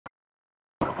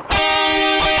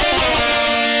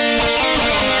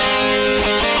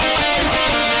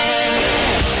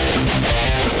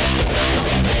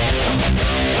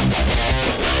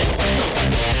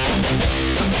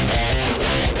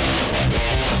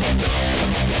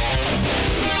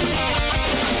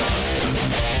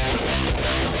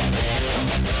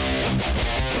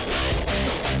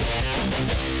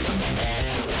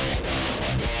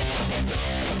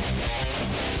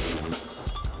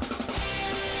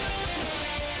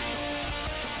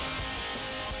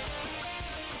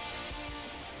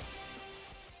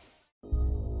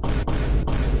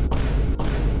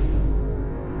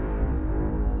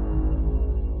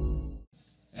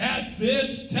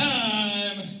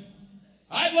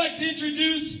I'd like to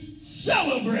introduce,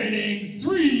 celebrating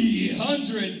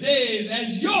 300 days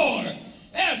as your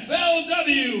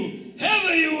FLW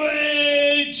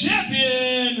Heavyweight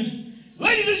Champion.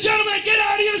 Ladies and gentlemen, get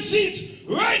out of your seats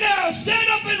right now. Stand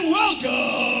up and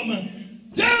welcome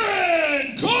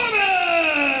Darin Corbin.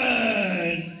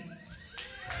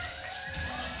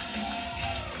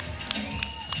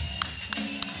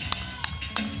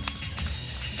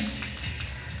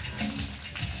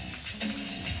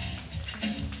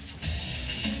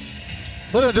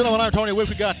 Ladies and gentlemen, I'm Tony Wick.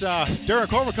 We got Darin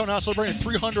Corbin coming out celebrating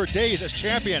 300 days as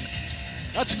champion.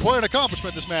 That's quite an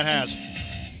accomplishment this man has.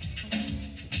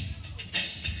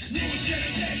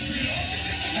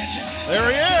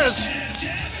 There he is.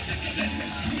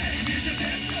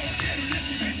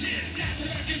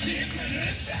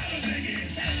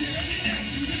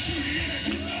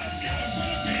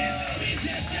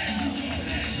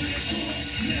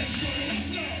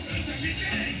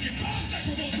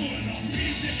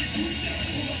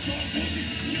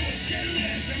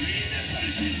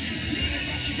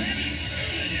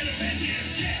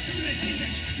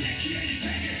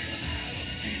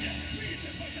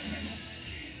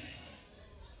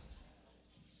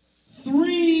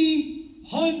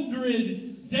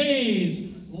 Days.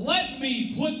 Let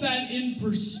me put that in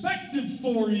perspective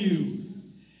for you.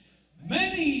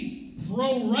 Many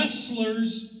pro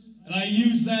wrestlers, and I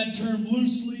use that term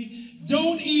loosely,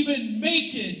 don't even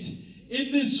make it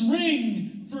in this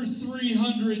ring for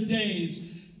 300 days.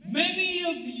 Many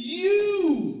of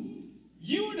you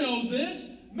know this,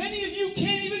 many of you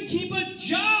can't even keep a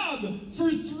job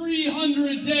for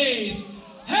 300 days.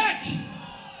 Heck,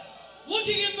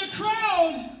 looking in the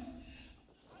crowd,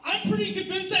 I'm pretty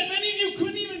convinced that many of you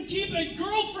couldn't even keep a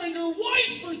girlfriend or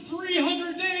wife for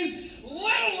 300 days,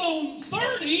 let alone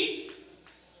 30.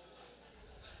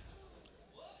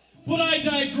 But I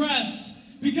digress,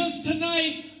 because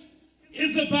tonight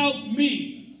is about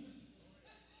me.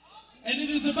 And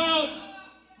it is about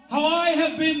how I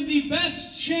have been the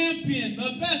best champion,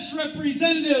 the best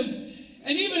representative,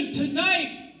 and even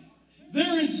tonight,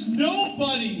 there is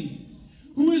nobody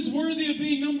who is worthy of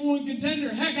being #1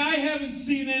 contender. Heck, I haven't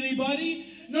seen anybody.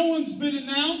 No one's been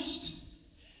announced.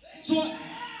 So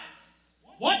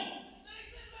what?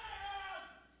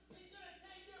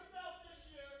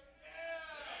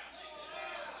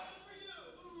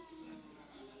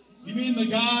 You mean the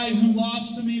guy who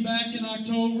lost to me back in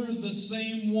October, the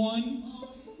same one?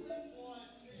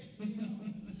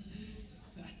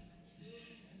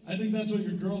 I think that's what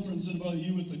your girlfriend said about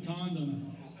you with the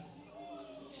condom.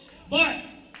 But,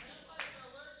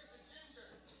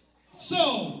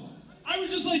 so, I would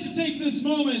just like to take this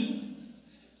moment,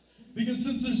 because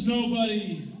since there's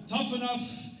nobody tough enough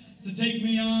to take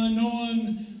me on, no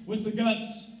one with the guts,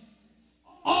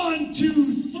 on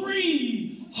to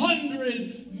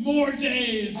 300 more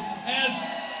days as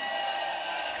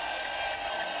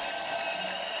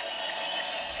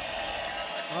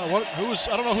I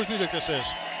don't know whose music this is.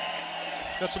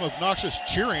 Got some obnoxious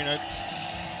cheering.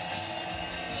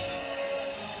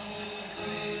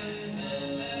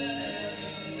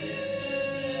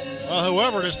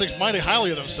 Whoever it is thinks mighty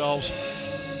highly of themselves.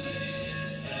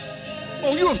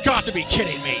 Oh, you have got to be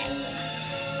kidding me.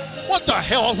 What the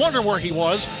hell? I wonder where he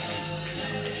was.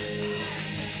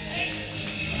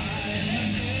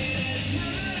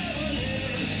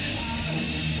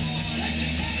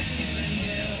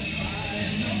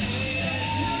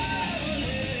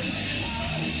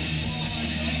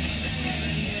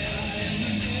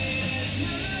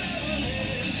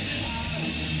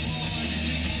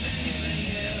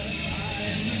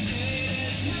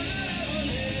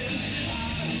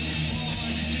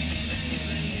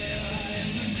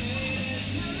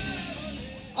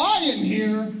 I am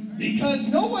here because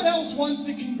no one else wants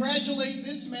to congratulate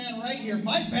this man right here,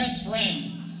 my best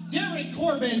friend, Darin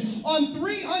Corbin, on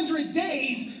 300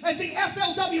 days as the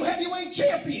FLW Heavyweight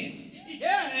Champion.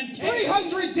 Yeah, and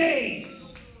 300 days.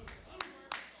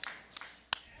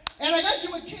 And I got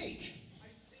you a cake.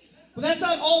 But that's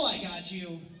not all I got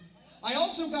you. I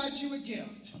also got you a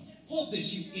gift. Hold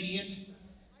this, you idiot.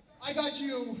 I got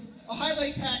you a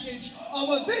highlight package of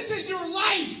a This Is Your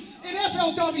Life in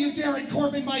FLW, Darin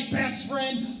Corbin, my best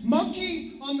friend.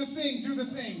 Monkey on the thing, do the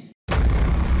thing.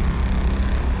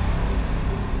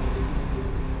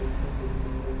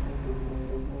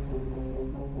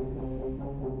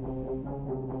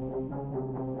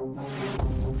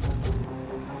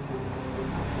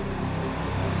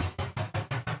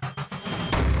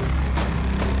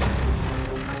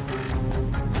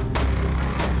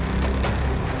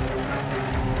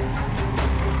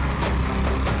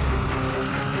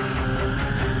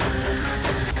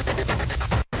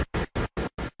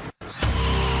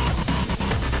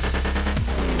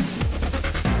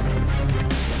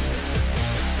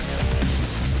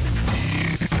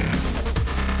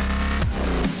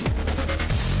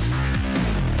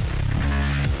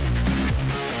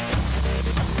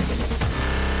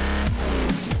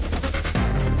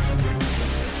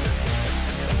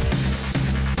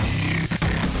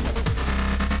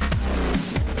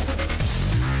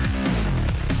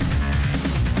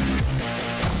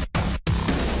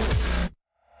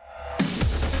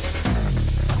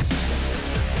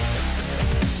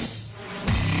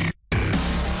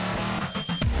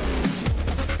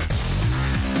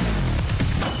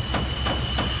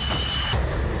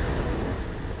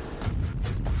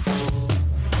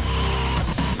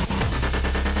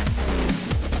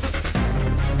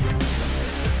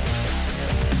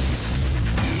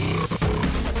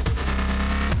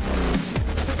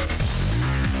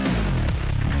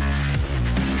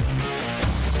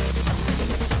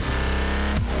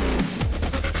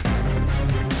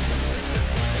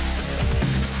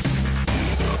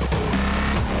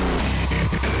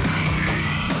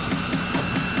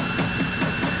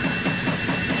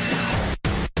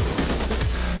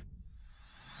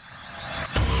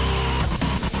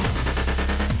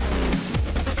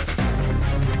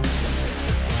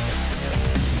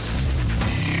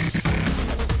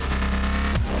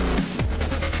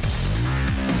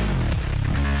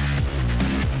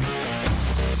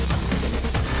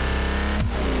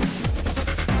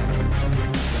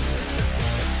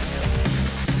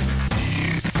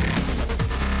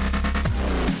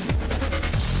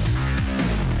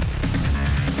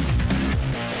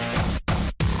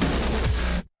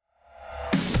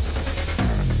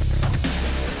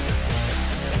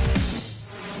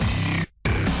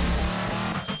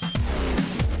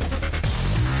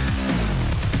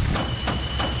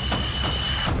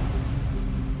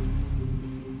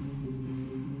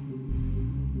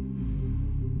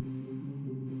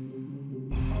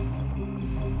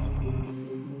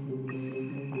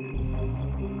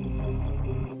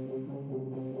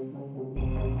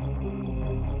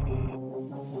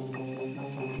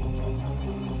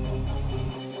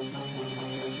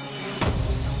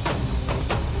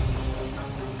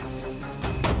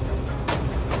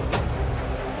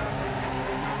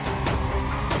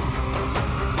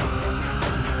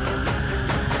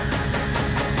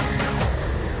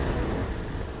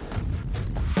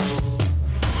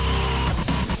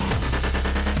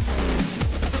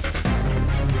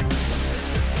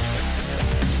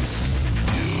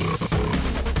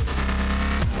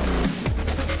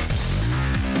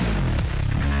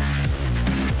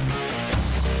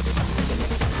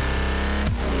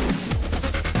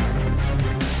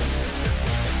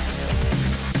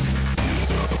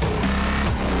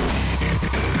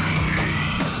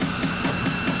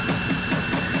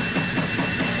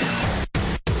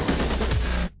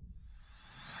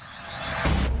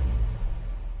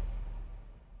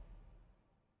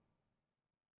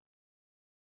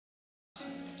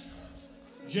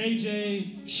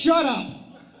 JJ. Shut up.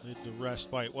 Lead to rest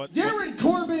fight. What? Darin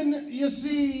Corbin, you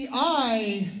see,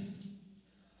 I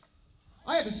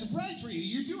have a surprise for you.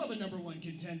 You do have a #1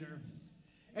 contender.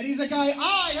 And he's a guy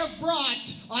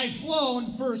I've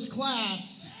flown first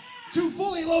class to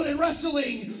fully loaded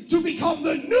wrestling to become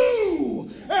the new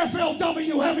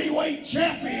FLW Heavyweight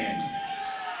Champion.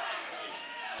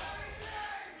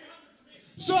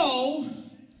 So,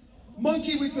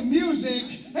 monkey with the music.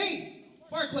 Hey,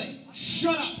 Barclay,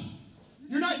 shut up.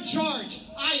 You're not in charge.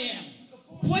 I am.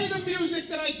 Play the music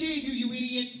that I gave you, you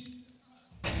idiot.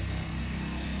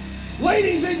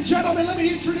 Ladies and gentlemen, let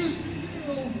me introduce to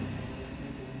you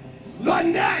the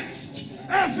next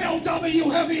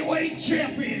FLW Heavyweight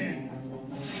Champion.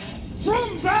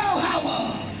 From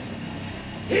Valhalla,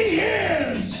 he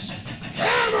is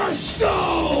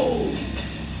Hammerstone!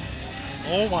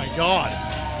 Oh my God.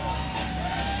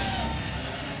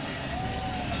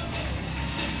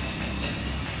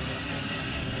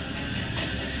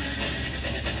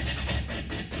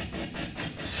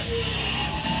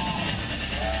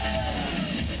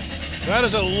 That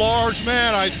is a large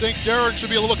man. I think Darin should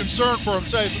be a little concerned for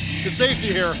his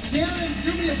safety here. Darin,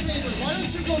 do me a favor. Why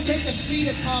don't you go take a seat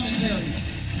at commentary?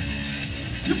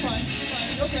 You're fine.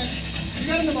 You're okay. You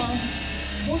got him tomorrow.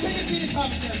 Go take a seat at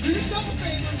commentary. Do yourself a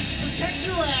favor. Protect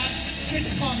your ass. Get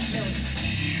to commentary.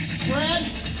 Brad,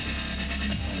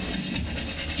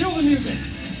 kill the music.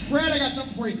 Brad, I got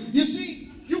something for you. You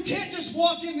see, you can't just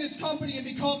walk in this company and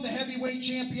become the heavyweight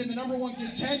champion, the #1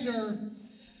 contender.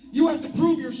 You have to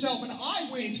prove yourself, and I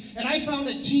went and I found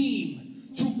a team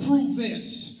to prove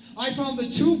this. I found the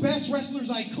 2 best wrestlers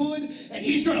I could, and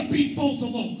he's gonna beat both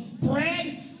of them.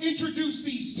 Brad, introduce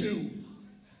these 2. Introduce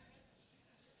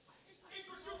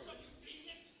them, you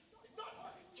idiot! It's not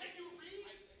hard. Can you read?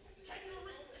 Can you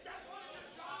read? Is that part of your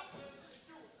job?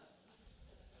 Do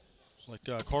it. It's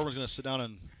like Corbin's going to sit down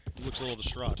and he looks a little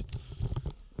distraught.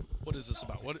 What is this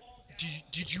about? What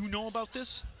did you know about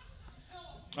this?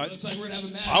 Looks like we're gonna have a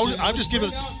match. I'm just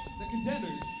giving out the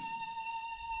contenders.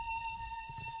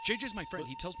 JJ's my friend.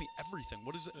 He tells me everything.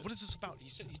 What is it? What is this about?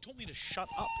 He told me to shut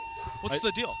up. What's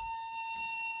the deal?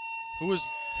 Who is?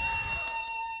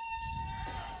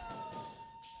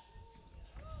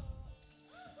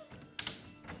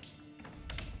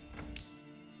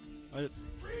 Do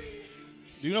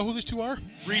you know who these 2 are?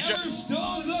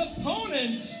 Hammerstone's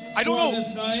opponents I don't know.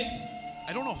 this night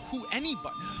I don't know who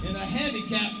anybody. in a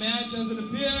handicap match, as it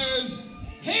appears,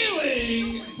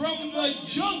 hailing from the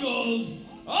jungles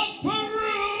of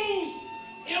Peru,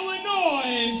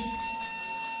 Illinois.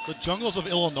 The jungles of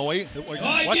Illinois? I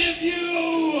What? give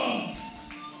you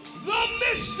the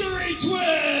Mystery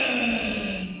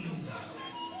Twins.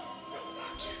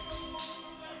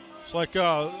 It's like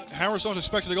Hammerstone's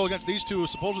expected to go against these 2,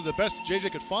 supposedly the best JJ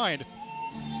could find.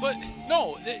 But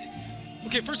no.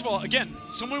 Okay, first of all, again,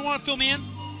 someone want to fill me in?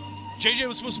 JJ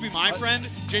was supposed to be my friend.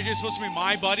 JJ was supposed to be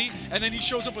my buddy, and then he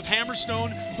shows up with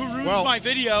Hammerstone, who ruins my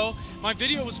video. My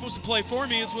video was supposed to play for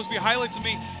me. It's supposed to be highlights of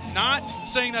me, not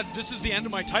saying that this is the end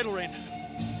of my title reign.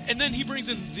 And then he brings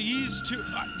in these 2.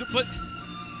 But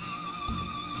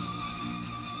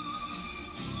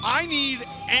I need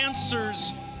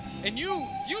answers, and you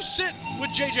sit with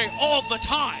JJ all the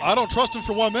time. I don't trust him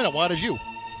for 1 minute. Why did you?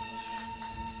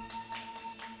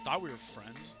 Thought we were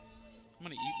friends. I'm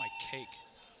gonna eat my cake.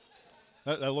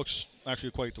 That looks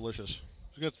actually quite delicious.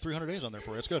 You got 300 days on there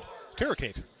for you. It's good. Carrot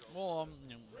cake. Well,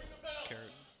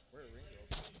 carrot.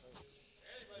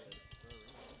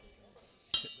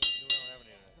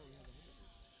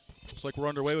 Looks like we're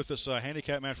underway with this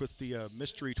handicap match with the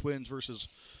Mystery Twins versus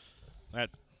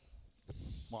that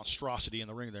monstrosity in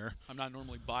the ring there. I'm not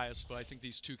normally biased, but I think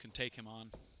these 2 can take him on.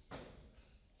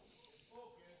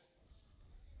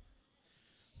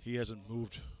 He hasn't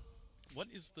moved. What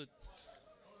is the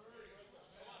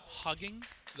hugging?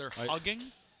 They're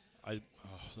hugging?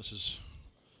 This is.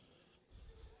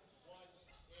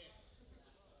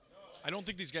 I don't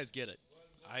think these guys get it.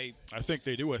 I think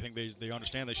they do. I think they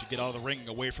understand they should get out of the ring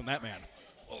away from that man.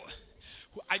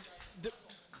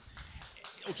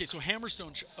 Okay, so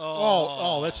Hammerstone.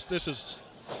 This is.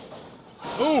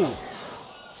 Ooh.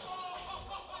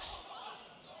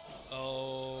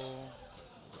 Oh,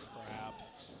 crap.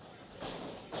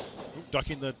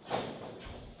 Ducking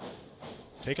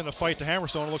taking the fight to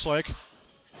Hammerstone, it looks like.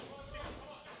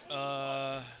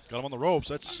 Got him on the ropes.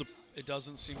 It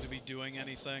doesn't seem to be doing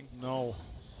anything. No.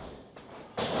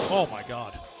 Oh my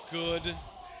God. Good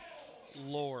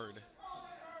Lord.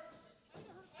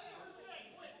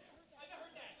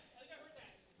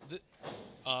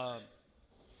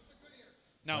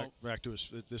 Now, back to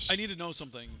this. I need to know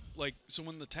something. Like, so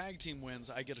when the tag team wins,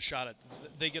 I get a shot at.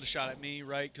 They get a shot at me,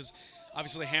 right? Because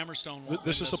obviously Hammerstone. Won't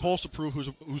this win is supposed to prove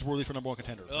who's worthy for #1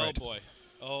 contender. Oh right? boy.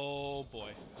 Oh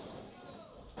boy.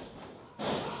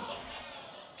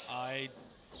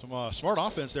 Some smart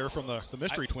offense there from the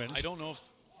mystery twins. I don't know if.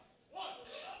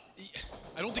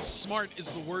 I don't think smart is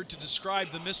the word to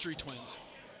describe the mystery twins.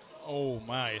 Oh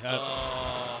my.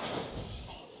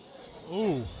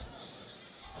 Ooh.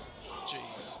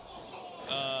 Jeez.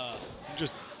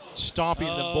 Just stomping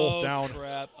them both down. Oh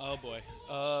crap! Oh boy.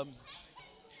 Are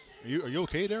you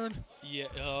okay, Darin? Yeah.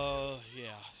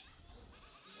 Yeah.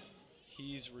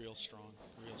 He's real strong.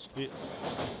 Real strong.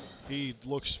 He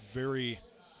looks very.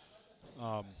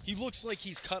 He looks like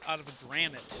he's cut out of a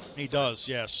granite. He does.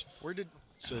 Yes. Where did?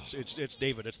 So it's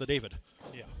David. It's the David.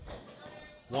 Yeah.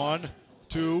 1,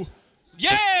 2.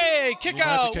 Yay! Kick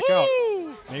out! Kick Woo! out.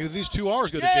 Maybe these 2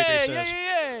 hours good, as JJ says.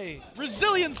 Yay!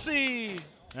 Resiliency!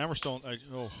 Hammerstone.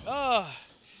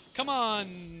 Come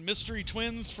on, mystery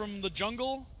twins from the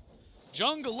jungle.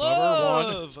 Jungle Cover,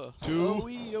 love. 1,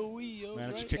 2.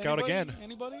 Managed to kick out again.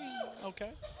 Anybody?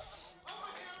 Okay.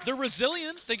 They're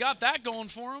resilient. They got that going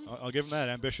for them. I'll give them that.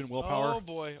 Ambition, willpower. Oh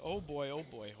boy! Oh boy! Oh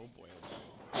boy! Oh boy!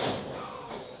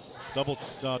 Double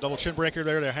chin breaker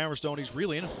there to Hammerstone. He's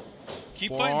reeling. Keep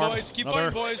Forearm. fighting, boys. Keep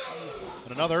fighting, boys.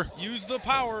 And another. Use the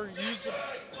power. Use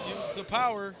the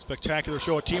power. Spectacular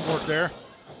show of teamwork there.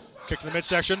 Kick to the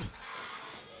midsection.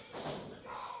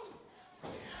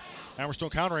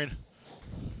 Hammerstone countering.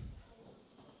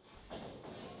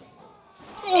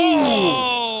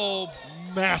 Oh!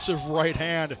 Massive right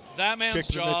hand. That man's kick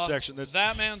to jaw. the midsection.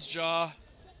 That man's jaw.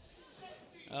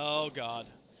 Oh God.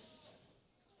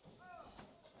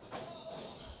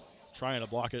 Trying to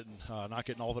block it and not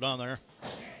getting all of it on there.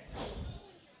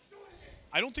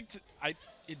 I don't think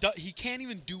that he can't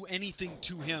even do anything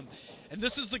to him. And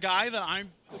this is the guy that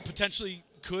I'm potentially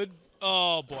could.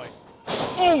 Oh boy.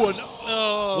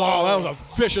 Wow, that was a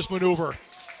vicious maneuver.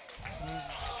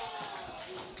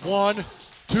 1,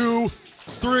 2,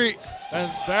 3,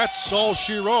 and that's all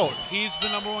she wrote. He's the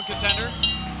 #1 contender.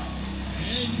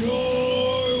 And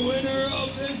your winner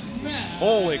of this match.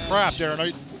 Holy crap,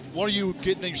 Darin. What are you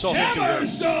getting yourself into here?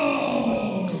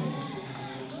 Hammerstone!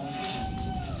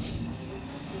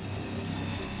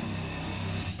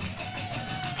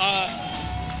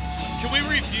 Can we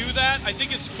review that? I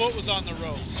think his foot was on the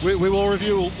ropes. We will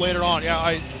review later on.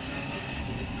 Yeah,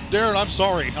 Darin, I'm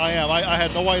sorry. I am. I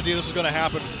had no idea this was going to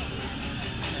happen.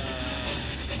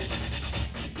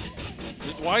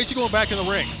 Why is he going back in the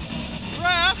ring?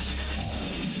 Ref!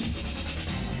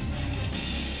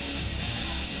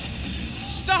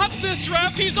 Stop this,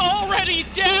 ref! He's already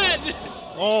dead!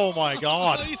 Oh my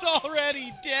God. He's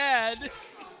already dead.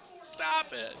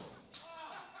 Stop it.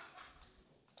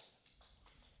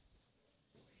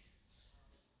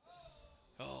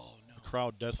 Oh no. The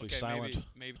crowd deathly silent.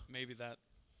 Maybe that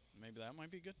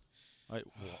might be good.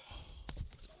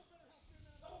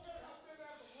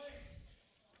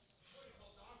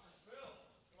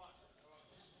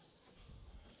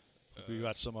 We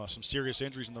got some serious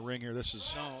injuries in the ring here. This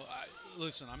is no.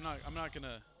 Listen, I'm not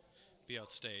gonna be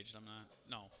outstaged. I'm not.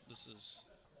 No, this is.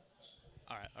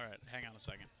 All right. Hang on a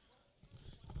second.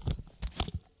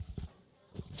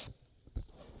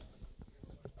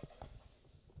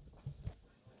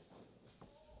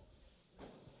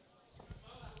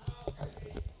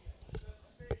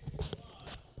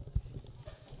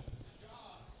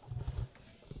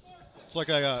 It's like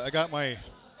I got my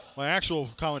actual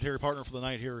commentary partner for the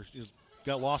night here. He's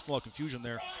got lost in a lot of confusion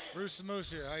there. Bruce the Moose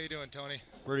here. How you doing, Tony?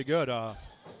 Pretty good.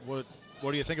 What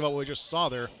do you think about what we just saw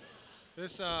there?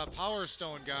 This Power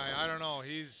Stone guy, I don't know.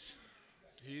 He's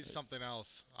something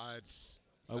else. It's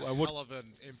a hell of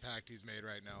an impact he's made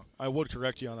right now. I would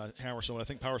correct you on that Hammerstone. I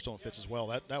think Power Stone fits as well.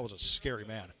 That was a scary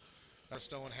man. Power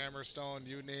Stone, Hammerstone,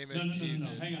 you name it. No.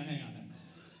 Hang on.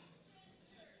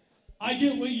 I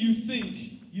get what you think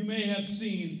you may have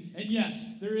seen, and yes,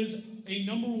 there is a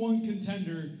 #1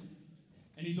 contender,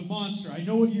 and he's a monster. I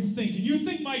know what you think, and you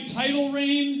think my title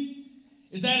reign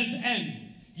is at its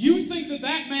end. You think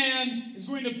that man is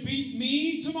going to beat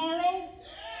me tomorrow?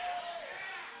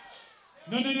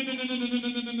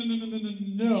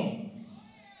 No.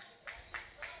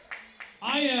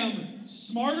 I am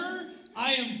smarter,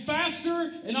 I am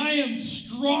faster, and I am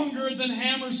stronger than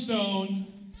Hammerstone.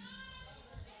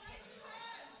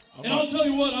 And I'll tell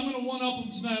you what, I'm going to one-up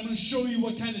him tonight. I'm going to show you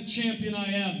what kind of champion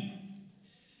I am.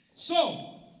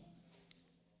 So,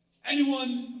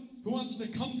 anyone who wants to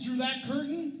come through that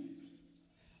curtain,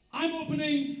 I'm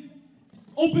opening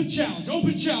open challenge.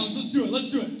 Let's do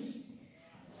it.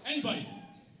 Anybody?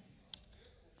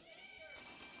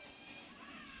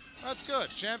 That's good.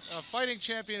 A fighting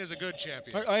champion is a good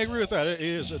champion. I agree with that. It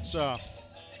is. It's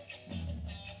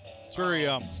very.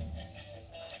 I'm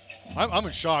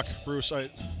in shock, Bruce. We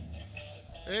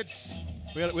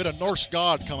had a Norse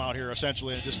god come out here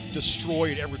essentially and just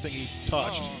destroyed everything he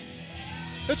touched. Oh.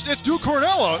 It's Duke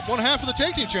Cornell, one half of the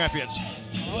tag team champions.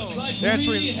 Looks like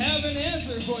we have an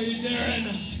answer for you,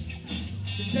 Darin.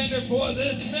 Contender for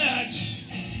this match.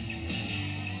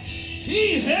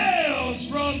 He hails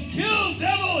from Kill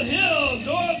Devil Hills,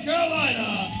 North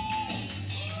Carolina.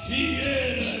 He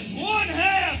is one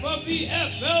half of the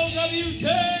FLW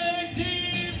Tag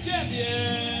Team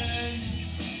Champions,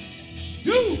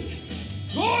 Duke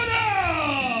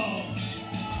Cornell.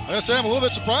 I gotta say, I'm a little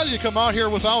bit surprised he come out here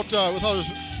without his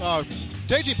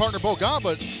tag team partner Bo Gaunt,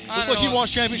 but looks like he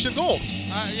wants championship gold.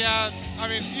 Yeah, I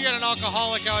mean, you got an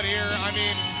alcoholic out here. I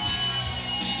mean,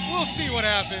 we'll see what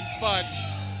happens, but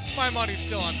my money's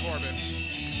still on Corbin.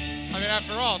 I mean,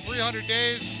 after all, 300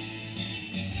 days,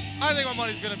 I think my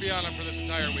money's going to be on him for this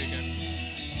entire weekend.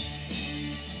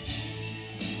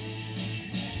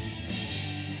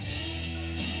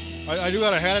 I do got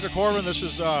to hand it to Corbin. This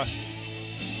is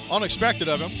unexpected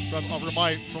of him from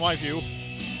my view,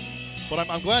 but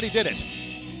I'm glad he did it.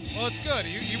 Well, it's good.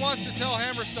 He wants to tell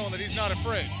Hammerstone that he's not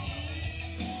afraid,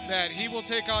 that he will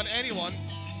take on anyone,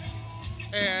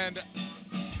 and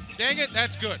dang it,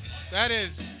 that's good. That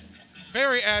is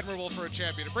very admirable for a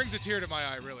champion. It brings a tear to my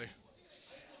eye, really.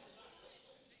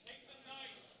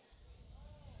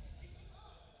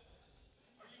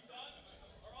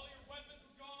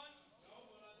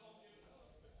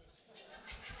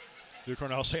 Duke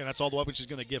Cornell saying that's all the weapons she's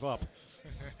going to give up.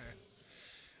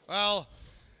 Well,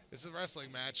 it's a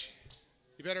wrestling match.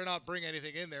 You better not bring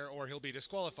anything in there or he'll be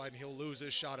disqualified and he'll lose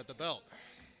his shot at the belt.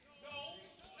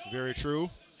 Very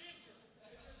true.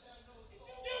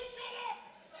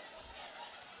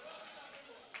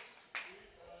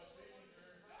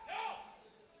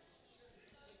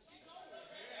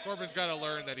 Corbin's got to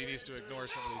learn that he needs to ignore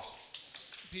some of these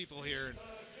people here in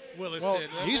Williston.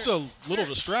 Well, he's a little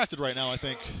distracted right now, I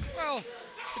think. Well,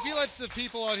 if he lets the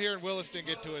people out here in Williston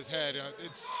get to his head,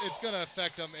 it's going to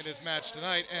affect him in his match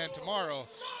tonight and tomorrow.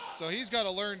 So he's got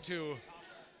to learn to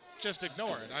just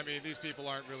ignore it. I mean, these people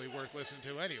aren't really worth listening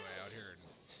to anyway out here in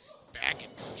back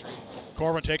in country.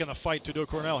 Corbin taking the fight to Duke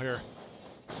Cornell here.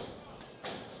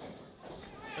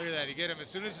 Look at that. You get him as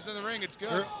soon as it's in the ring, it's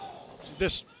good.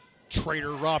 This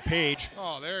traitor, Rob Page.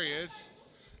 Oh, there he is.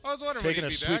 I was wondering taking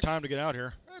when a he'd be sweet back. time to get out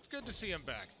here. It's good to see him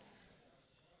back.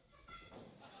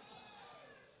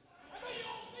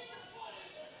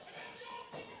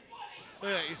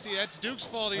 Look at that. You see, that's Duke's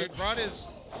fault. He brought his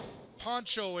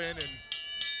poncho in,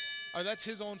 and that's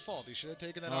his own fault. He should have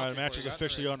taken that off. The match is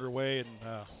officially underway, and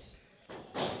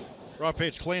Rob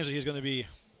Page claims that he's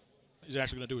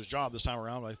actually going to do his job this time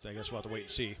around. But I guess we'll have to wait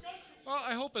and see. Well,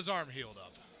 I hope his arm healed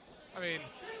up. I mean,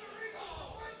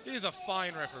 he's a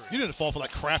fine referee. You didn't fall for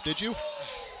that crap, did you?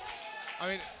 I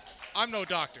mean, I'm no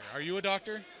doctor. Are you a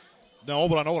doctor? No,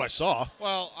 but I know what I saw.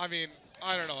 Well, I mean,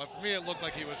 I don't know. For me, it looked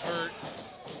like he was hurt.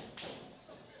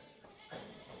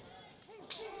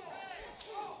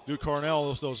 Duke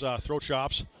Cornell, those throat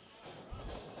chops.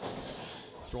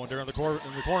 Throwing Darin in the corner.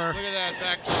 Look at that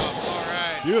backdrop. All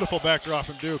right. Beautiful backdrop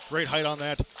from Duke. Great height on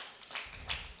that.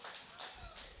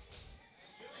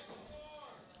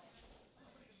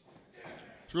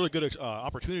 It's a really good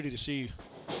opportunity to see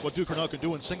what Duke Cornell can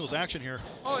do in singles action here.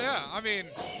 Oh, yeah. I mean,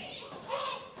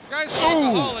 guy's an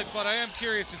alcoholic, but I am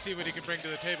curious to see what he can bring to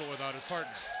the table without his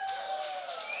partner.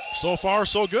 So far,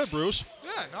 so good, Bruce.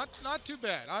 Yeah, not too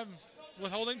bad. I'm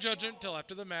withholding judgment until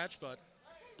after the match, but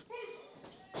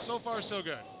so far, so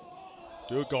good.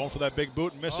 Duke going for that big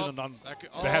boot and missing it on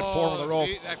bad form of the rope.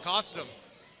 See, that costed him.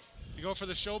 You go for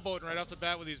the showboat right off the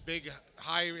bat with these big,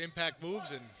 high-impact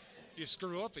moves, and you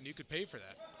screw up, and you could pay for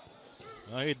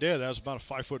that. He did. That was about a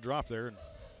 5-foot drop there. And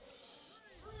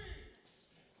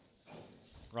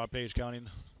Rob Page counting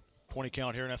 20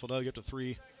 count here in FLW, get to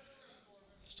 3.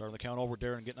 Starting the count over,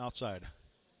 Darin getting outside.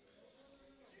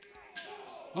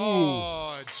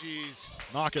 Oh, jeez.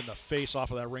 Knocking the face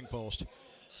off of that ring post.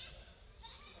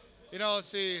 You know,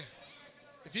 see,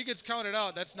 if he gets counted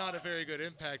out, that's not a very good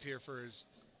impact here for his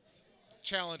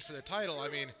challenge for the title. I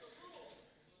mean,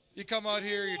 you come out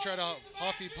here, you try to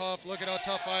huffy puff, look at how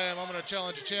tough I am, I'm going to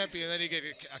challenge a champion, and then you get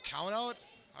a count out?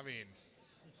 I mean,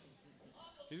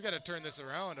 he's got to turn this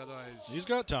around, otherwise. He's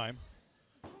got time.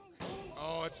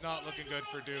 Oh, it's not looking good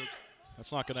for Duke.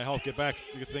 That's not going to help get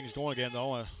things going again,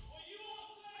 though.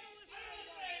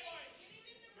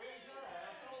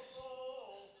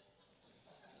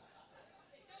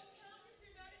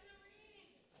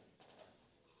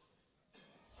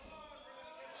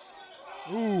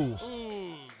 Ooh.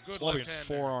 Ooh, good Clubbing left hand.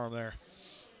 forearm there.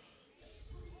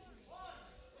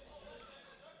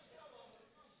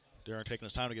 Darin taking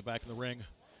his time to get back in the ring.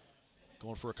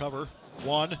 Going for a cover.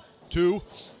 1, 2.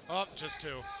 Oh, just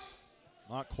 2.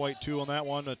 Not quite 2 on that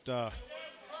one. But,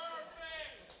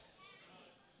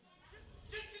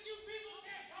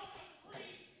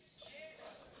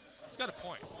 he's got a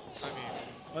point. I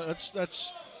mean,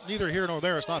 that's neither here nor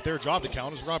there. It's not their job to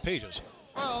count. It's Rob Page's.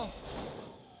 Well,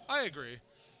 I agree.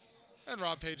 And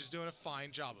Rob Page is doing a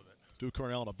fine job of it. Duke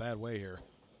Cornell in a bad way here.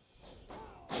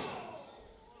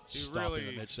 Stopping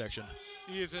the midsection.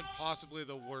 He isn't possibly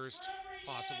the worst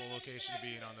possible location to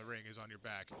be in on the ring is on your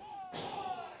back.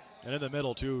 And in the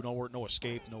middle, too. No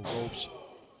escape, no ropes.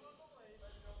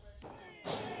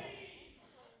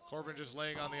 Corbin just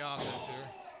laying on the offense here.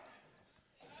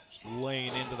 Just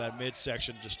laying into that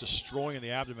midsection, just destroying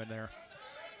the abdomen there.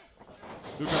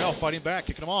 Duke Cornell fighting back,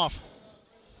 kicking him off.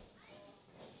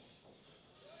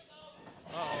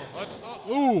 Uh-oh.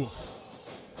 Ooh.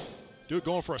 Duke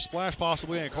going for a splash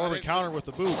possibly, and Corbin countering with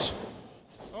the boots.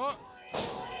 Oh,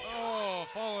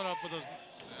 following up with those.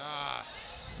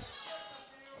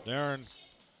 Darin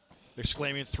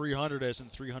exclaiming 300 as in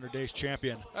 300 days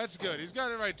champion. That's good. He's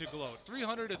got it right to gloat.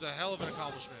 300 is a hell of an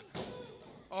accomplishment.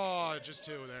 Oh, just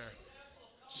 2 there.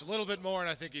 Just a little bit more, and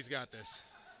I think he's got this.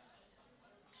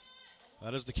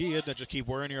 That is the key, isn't it? Just keep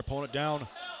wearing your opponent down.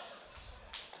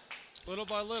 Little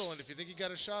by little, and if you think you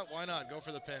got a shot, why not? Go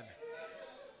for the pin.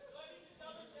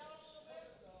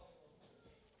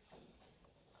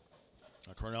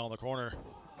 Now Cornell in the corner.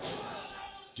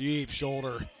 Deep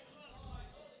shoulder.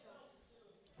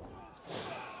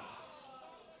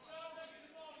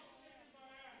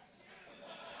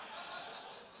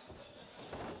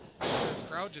 This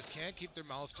crowd just can't keep their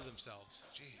mouths to themselves.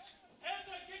 Jeez.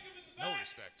 No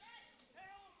respect.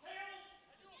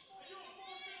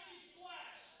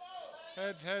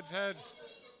 Heads.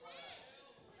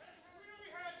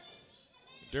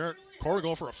 Darin Corbin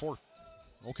going for a 4.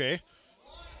 Okay.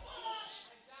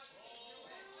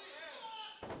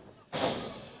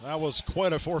 That was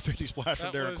quite a 450 splash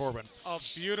from Darin Corbin. A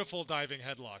beautiful diving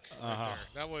headlock right there.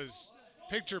 That was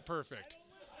picture perfect.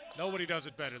 Nobody does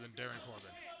it better than Darin Corbin.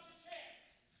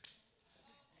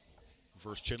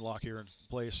 First chin lock here in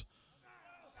place.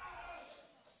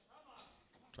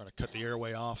 Trying to cut the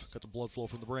airway off, cut the blood flow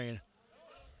from the brain.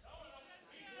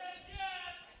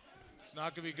 It's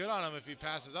not going to be good on him if he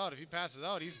passes out. If he passes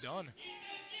out, he's done.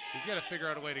 He's got to figure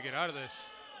out a way to get out of this.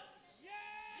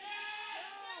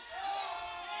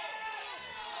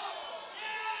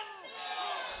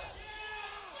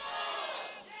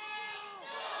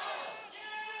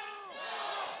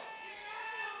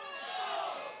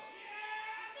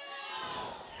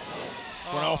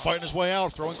 Cornell fighting his way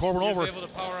out, throwing Corbin over. He's able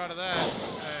to power out of that,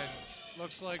 and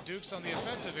looks like Duke's on the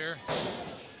offensive here.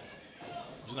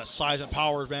 Using that size and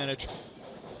power advantage.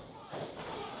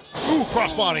 Ooh,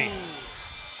 crossbody.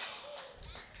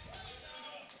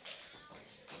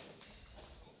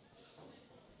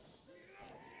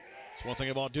 So one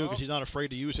thing about Duke is he's not afraid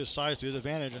to use his size to his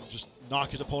advantage and just knock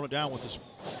his opponent down with his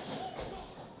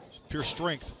pure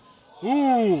strength.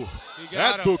 Ooh,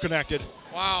 that boot connected.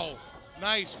 Wow,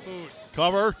 nice boot.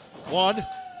 Cover, 1,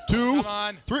 2, Come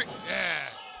on. 3. Yeah.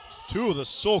 2 of the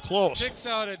so close. Kicks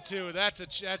out at 2.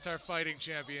 That's our fighting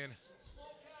champion.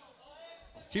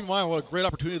 Keep in mind what a great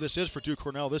opportunity this is for Duke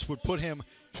Cornell. This would put him,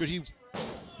 should he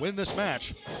win this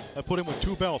match, that put him with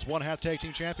 2 belts, 1 half tag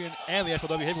team champion and the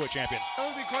FLW Heavyweight Champion. That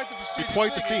would be quite the prestigious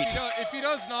the thing. feat. If he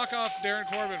does knock off Darin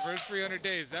Corbin for his 300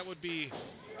 days, that would be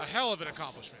a hell of an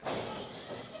accomplishment.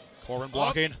 Corbin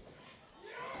blocking.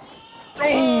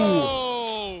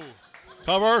 Oh!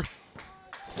 Cover.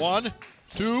 1,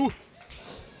 2.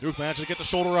 Duke manages to get the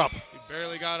shoulder up. He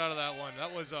barely got out of that one.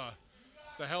 That was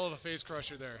it's a hell of a face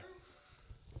crusher there.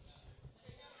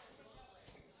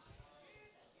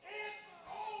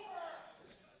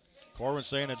 Corbin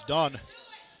saying it's done.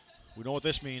 We know what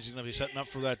this means. He's going to be setting up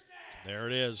for that. There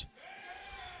it is.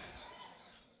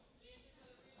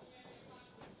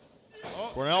 Oh,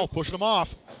 Cornell pushing him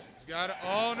off. He's got it.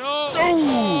 Oh, no.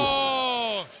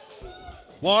 Oh!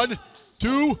 1,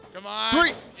 2, Come on.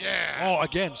 3. Yeah. Oh,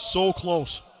 again, so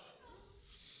close.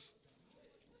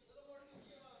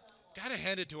 Got to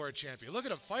hand it to our champion. Look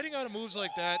at him fighting out of moves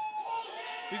like that.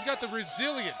 He's got the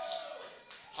resilience.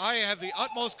 I have the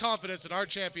utmost confidence in our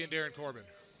champion, Darin Corbin.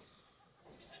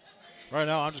 Right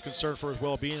now, I'm just concerned for his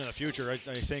well-being in the future. I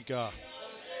think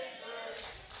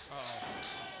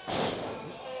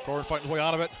Corbin fighting his way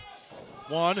out of it.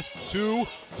 1, 2,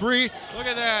 3. Look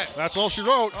at that. That's all she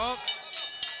wrote. Oh.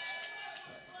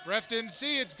 Ref didn't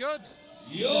see. It's good.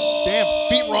 Your Damn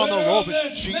feet were on the rope, winner of you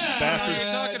this cheap match, bastard. What are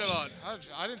you talking about?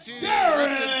 I didn't see anything.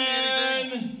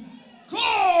 Darin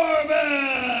Corbin!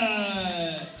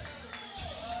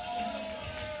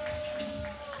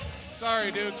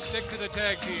 Sorry, Duke. Stick to the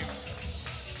tag teams.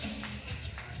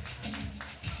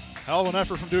 Hell of an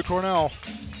effort from Duke Cornell.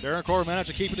 Darin Corbin managed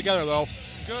to keep it together, though.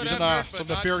 Good Using effort, but some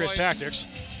not nefarious quite. tactics.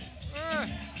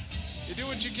 You do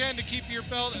what you can to keep your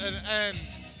belt, and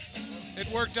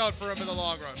it worked out for him in the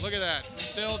long run. Look at that.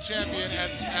 Still champion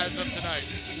as of tonight.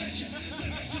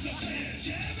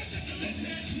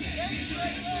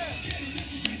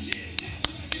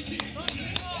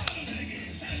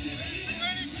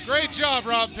 Great job,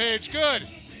 Rob Page. Good.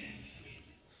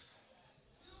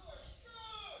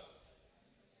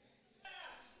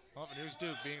 Oh, and here's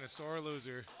Duke being the sore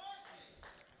loser.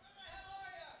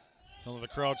 Some of the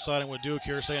crowd siding with Duke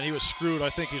here, saying he was screwed. I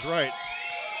think he's right.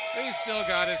 He's still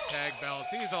got his tag belts.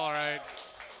 He's all right.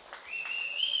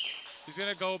 He's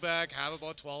going to go back, have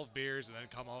about 12 beers, and then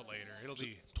come out later. It'll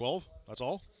be 12? That's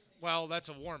all? Well, that's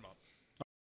a warm-up.